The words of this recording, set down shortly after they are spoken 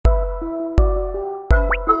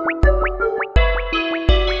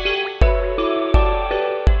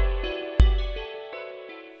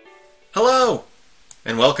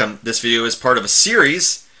and welcome. This video is part of a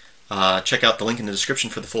series. Check out the link in the description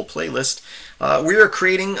for the full playlist. We are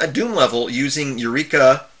creating a Doom level using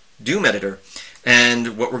Eureka Doom Editor.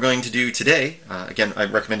 And what we're going to do today, again, I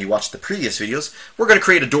recommend you watch the previous videos, we're going to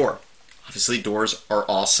create a door. Obviously, doors are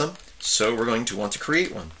awesome, so we're going to want to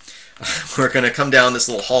create one. We're going to come down this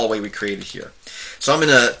little hallway we created here. So I'm in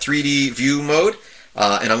a 3D view mode,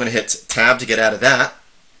 and I'm going to hit Tab to get out of that.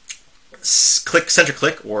 Center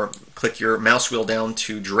click, or click your mouse wheel down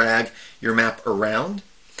to drag your map around.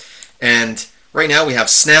 And right now we have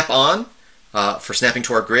Snap On for snapping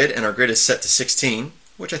to our grid, and our grid is set to 16,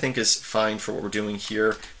 which I think is fine for what we're doing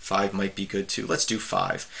here. 5 might be good too. Let's do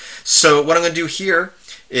 5. So what I'm going to do here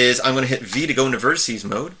is I'm going to hit V to go into vertices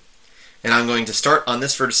mode, and I'm going to start on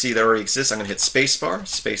this vertice that already exists. I'm going to hit spacebar,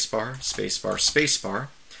 spacebar, spacebar, spacebar,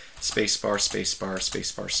 spacebar, spacebar,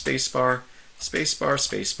 spacebar, spacebar, spacebar,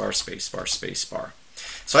 spacebar, spacebar, spacebar.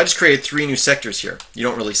 So I just created 3 new sectors here. You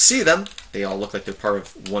don't really see them. They all look like they're part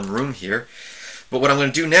of one room here. But what I'm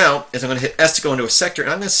going to do now is I'm going to hit S to go into a sector,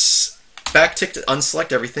 and I'm going to backtick to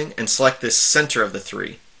unselect everything and select this center of the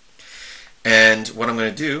 3. And what I'm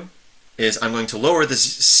going to do is I'm going to lower the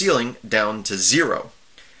ceiling down to 0.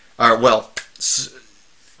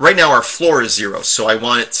 Right now our floor is 0, so I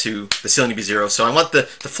want the ceiling to be 0. So I want the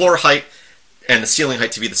floor height and the ceiling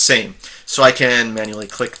height to be the same. So I can manually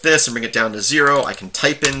click this and bring it down to 0. I can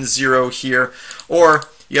type in 0 here, or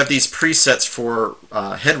you have these presets for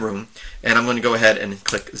headroom, and I'm going to go ahead and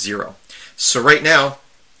click 0. So right now,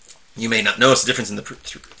 you may not notice the difference in the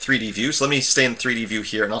 3D view. So let me stay in 3D view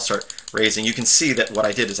here, and I'll start raising. You can see that what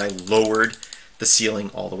I did is I lowered the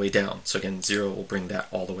ceiling all the way down. So again, 0 will bring that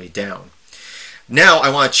all the way down. Now I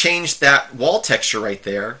want to change that wall texture right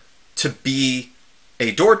there to be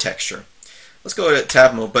a door texture. Let's go to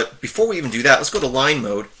tab mode, but before we even do that, let's go to line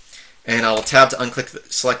mode, and I'll tab to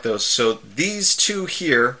select those. So these 2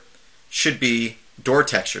 here should be door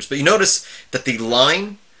textures, but you notice that the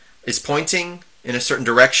line is pointing in a certain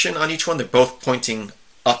direction on each one. They're both pointing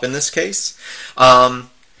up in this case.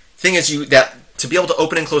 Thing is, to be able to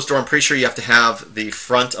open and close door, I'm pretty sure you have to have the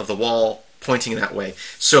front of the wall pointing that way.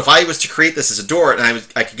 So if I was to create this as a door, and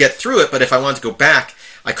I could get through it, but if I wanted to go back,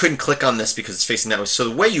 I couldn't click on this because it's facing that way. So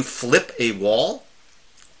the way you flip a wall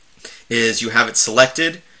is you have it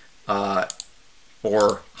selected or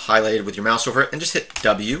highlighted with your mouse over it, and just hit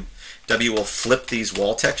W. W will flip these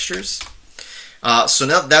wall textures. So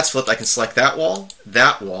now that that's flipped, I can select that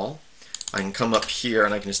wall. I can come up here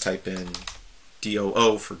and I can just type in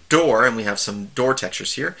DOO for door, and we have some door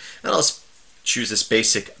textures here. And I'll just choose this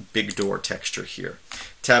basic big door texture here.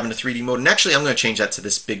 Tab into 3D mode, and actually I'm going to change that to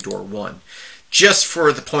this big door 1. Just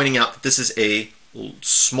for the pointing out that this is a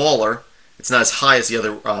smaller, it's not as high as the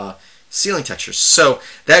other ceiling textures. So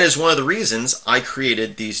that is one of the reasons I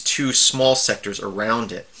created these 2 small sectors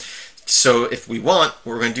around it. So if we want,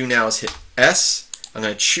 what we're going to do now is hit S. I'm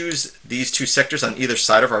going to choose these 2 sectors on either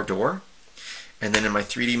side of our door. And then in my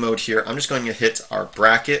 3D mode here, I'm just going to hit our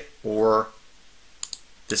bracket or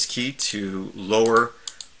this key to lower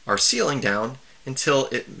our ceiling down until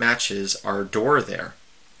it matches our door there.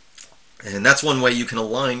 And that's one way you can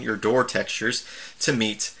align your door textures to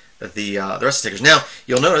meet the rest of the textures. Now,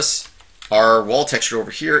 you'll notice our wall texture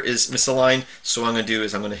over here is misaligned. So what I'm going to do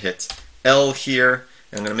is I'm going to hit L here,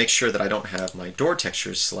 and I'm going to make sure that I don't have my door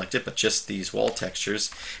textures selected, but just these wall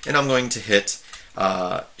textures. And I'm going to hit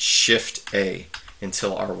Shift A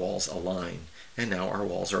until our walls align. And now our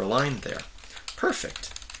walls are aligned there.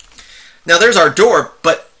 Perfect. Now there's our door,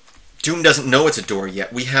 but Doom doesn't know it's a door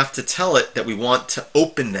yet. We have to tell it that we want to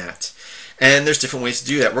open that. And there's different ways to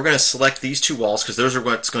do that. We're going to select these 2 walls because those are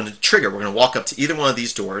what's going to trigger. We're going to walk up to either one of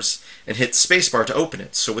these doors and hit spacebar to open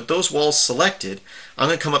it. So with those walls selected, I'm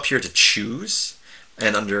going to come up here to choose,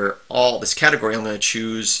 and under all this category, I'm going to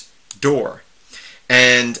choose door.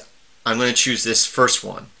 And I'm going to choose this first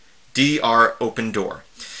one, DR open door.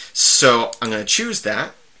 So I'm going to choose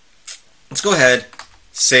that. Let's go ahead,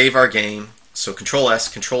 save our game. So Control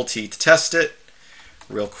S, Control T to test it.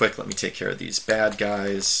 Real quick, let me take care of these bad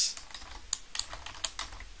guys.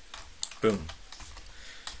 Boom.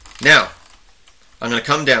 Now, I'm going to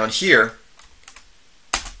come down here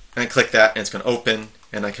and click that, and it's going to open,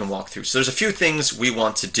 and I can walk through. So there's a few things we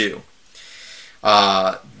want to do.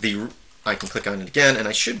 I can click on it again, and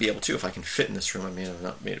I should be able to if I can fit in this room. I may have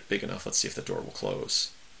not made it big enough. Let's see if the door will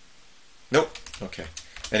close. Nope. Okay.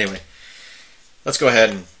 Anyway, let's go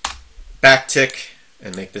ahead and backtick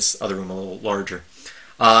and make this other room a little larger.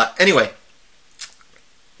 Anyway,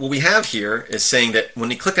 what we have here is saying that when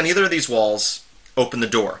you click on either of these walls, open the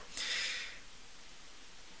door.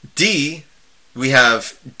 D, we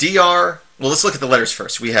have DR, well, let's look at the letters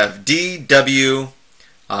first. We have D, W,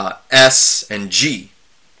 S, and G.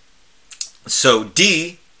 So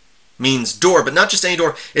D means door, but not just any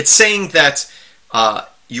door. It's saying that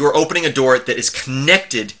you're opening a door that is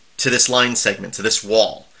connected to this line segment, to this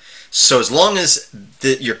wall. So as long as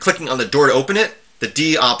you're clicking on the door to open it, the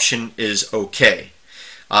D option is okay.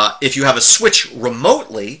 If you have a switch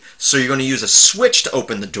remotely, so you're going to use a switch to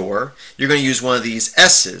open the door, you're going to use one of these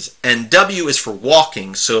S's. And W is for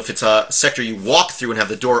walking, so if it's a sector you walk through and have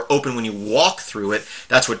the door open when you walk through it,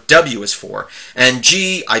 that's what W is for. And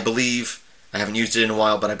G, I believe, I haven't used it in a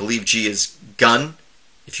while, but I believe G is gun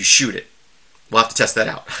if you shoot it. We'll have to test that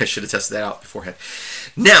out. I should have tested that out beforehand.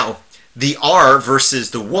 Now, the R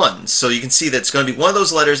versus the 1. So you can see that it's going to be one of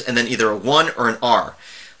those letters and then either a 1 or an R.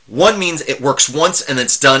 1 means it works once and then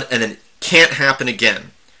it's done and then it can't happen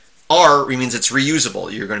again. R means it's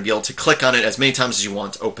reusable. You're going to be able to click on it as many times as you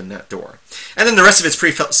want to open that door. And then the rest of it's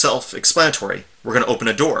pretty self-explanatory. We're going to open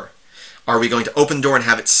a door. Are we going to open the door and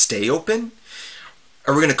have it stay open?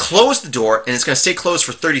 Are we going to close the door and it's going to stay closed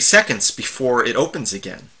for 30 seconds before it opens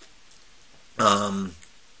again?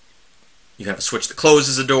 You can have a switch that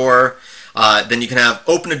closes a door. Then you can have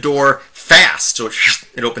open a door fast, so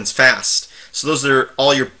it opens fast. So those are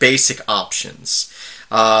all your basic options.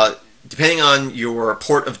 Depending on your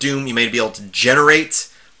port of Doom, you may be able to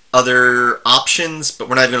generate other options, but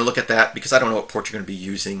we're not even going to look at that because I don't know what port you're going to be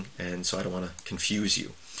using, and so I don't want to confuse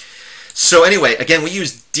you. So anyway, again, we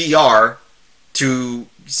use DR to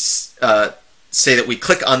say that we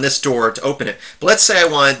click on this door to open it. But let's say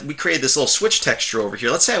we created this little switch texture over here.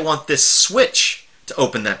 Let's say I want this switch to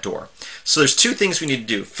open that door. So there's two things we need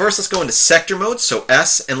to do. First, let's go into sector mode, so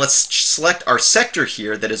S, and let's select our sector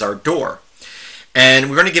here that is our door. And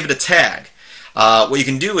we're going to give it a tag. What you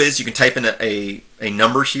can do is you can type in a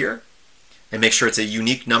number here and make sure it's a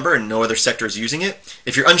unique number and no other sector is using it.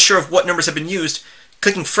 If you're unsure of what numbers have been used,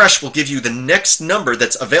 clicking fresh will give you the next number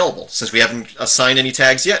that's available. Since we haven't assigned any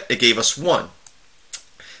tags yet, it gave us 1.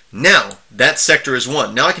 Now, that sector is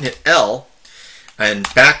 1. Now I can hit L and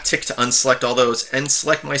backtick to unselect all those and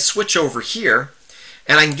select my switch over here,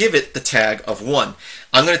 and I can give it the tag of 1.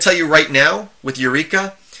 I'm going to tell you right now with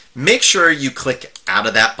Eureka, make sure you click out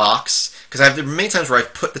of that box, because there have many times where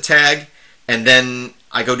I've put the tag and then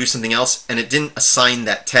I go do something else and it didn't assign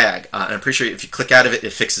that tag. And I'm pretty sure if you click out of it,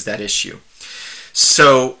 it fixes that issue.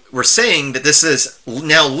 So we're saying that this is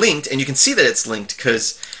now linked, and you can see that it's linked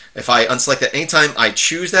because if I unselect that anytime I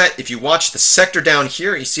choose that, if you watch the sector down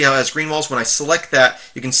here, you see how it has green walls? When I select that,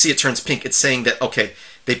 you can see it turns pink. It's saying that, okay,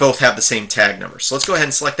 they both have the same tag number. So let's go ahead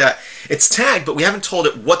and select that. It's tagged, but we haven't told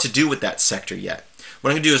it what to do with that sector yet. What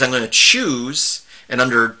I'm going to do is I'm going to choose, and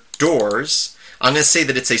under doors, I'm going to say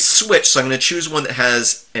that it's a switch, so I'm going to choose one that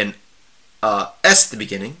has an S at the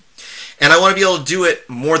beginning. And I want to be able to do it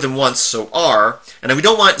more than once, so R, and we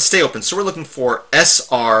don't want it to stay open, so we're looking for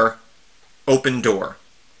SR open door.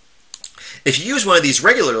 If you use one of these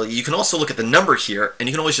regularly, you can also look at the number here, and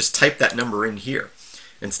you can always just type that number in here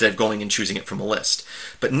instead of going and choosing it from a list.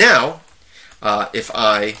 But now, if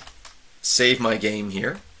I save my game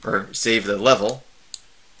here, or save the level,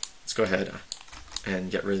 let's go ahead and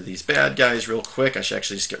get rid of these bad guys real quick. I should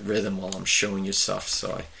actually just get rid of them while I'm showing you stuff so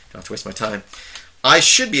I don't have to waste my time. I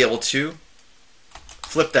should be able to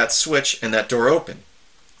flip that switch and that door open.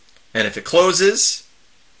 And if it closes,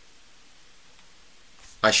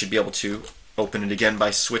 I should be able to open it again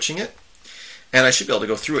by switching it. And I should be able to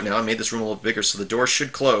go through it now. I made this room a little bigger, so the door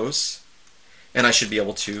should close. And I should be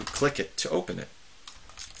able to click it to open it.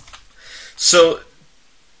 So,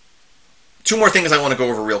 two more things I want to go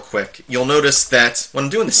over real quick. You'll notice that when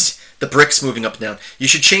I'm doing this, the brick's moving up and down. You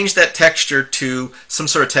should change that texture to some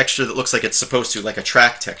sort of texture that looks like it's supposed to, like a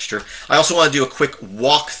track texture. I also want to do a quick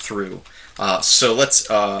walkthrough. So let's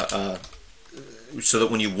so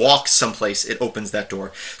that when you walk someplace, it opens that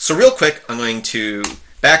door. So real quick, I'm going to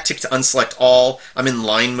backtick to unselect all. I'm in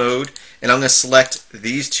line mode, and I'm going to select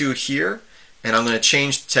these two here, and I'm going to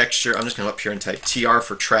change the texture. I'm just going to up here and type TR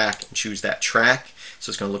for track and choose that track, so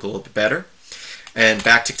it's going to look a little bit better. And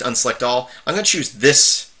backtick to unselect all. I'm going to choose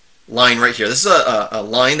this line right here. This is a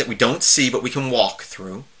line that we don't see, but we can walk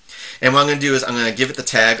through. And what I'm going to do is I'm going to give it the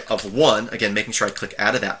tag of 1, again, making sure I click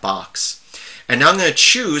out of that box. And now I'm going to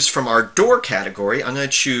choose from our door category, I'm going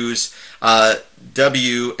to choose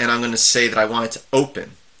W, and I'm going to say that I want it to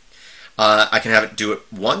open. I can have it do it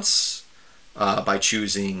once by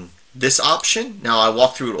choosing this option. Now I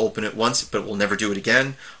walk through it, open it once, but it will never do it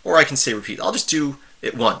again. Or I can say repeat. I'll just do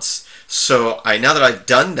it once. So now that I've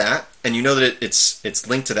done that, and you know that it's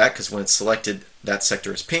linked to that because when it's selected, that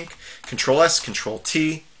sector is pink. Control S, Control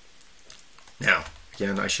T. Now,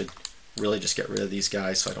 again, I should really just get rid of these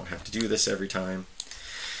guys so I don't have to do this every time.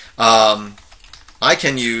 I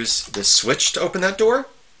can use this switch to open that door.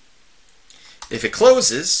 If it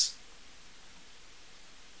closes,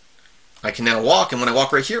 I can now walk, and when I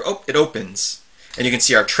walk right here, oh, it opens. And you can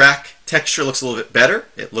see our track texture looks a little bit better.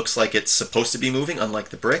 It looks like it's supposed to be moving, unlike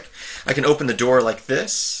the brick. I can open the door like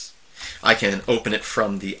this. I can open it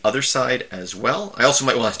from the other side as well. I also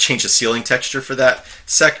might want to change the ceiling texture for that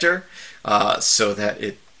sector so that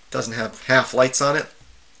it doesn't have half lights on it.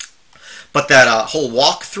 But that whole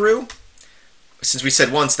walkthrough, since we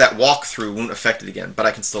said once, that walkthrough won't affect it again, but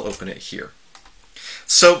I can still open it here.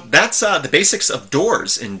 So that's the basics of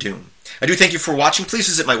doors in Doom. I do thank you for watching. Please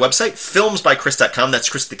visit my website, filmsbychris.com. That's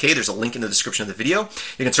Chris with a K. There's a link in the description of the video.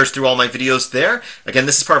 You can search through all my videos there. Again,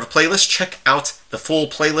 this is part of a playlist. Check out the full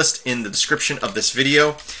playlist in the description of this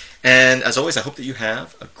video. And as always, I hope that you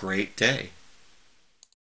have a great day.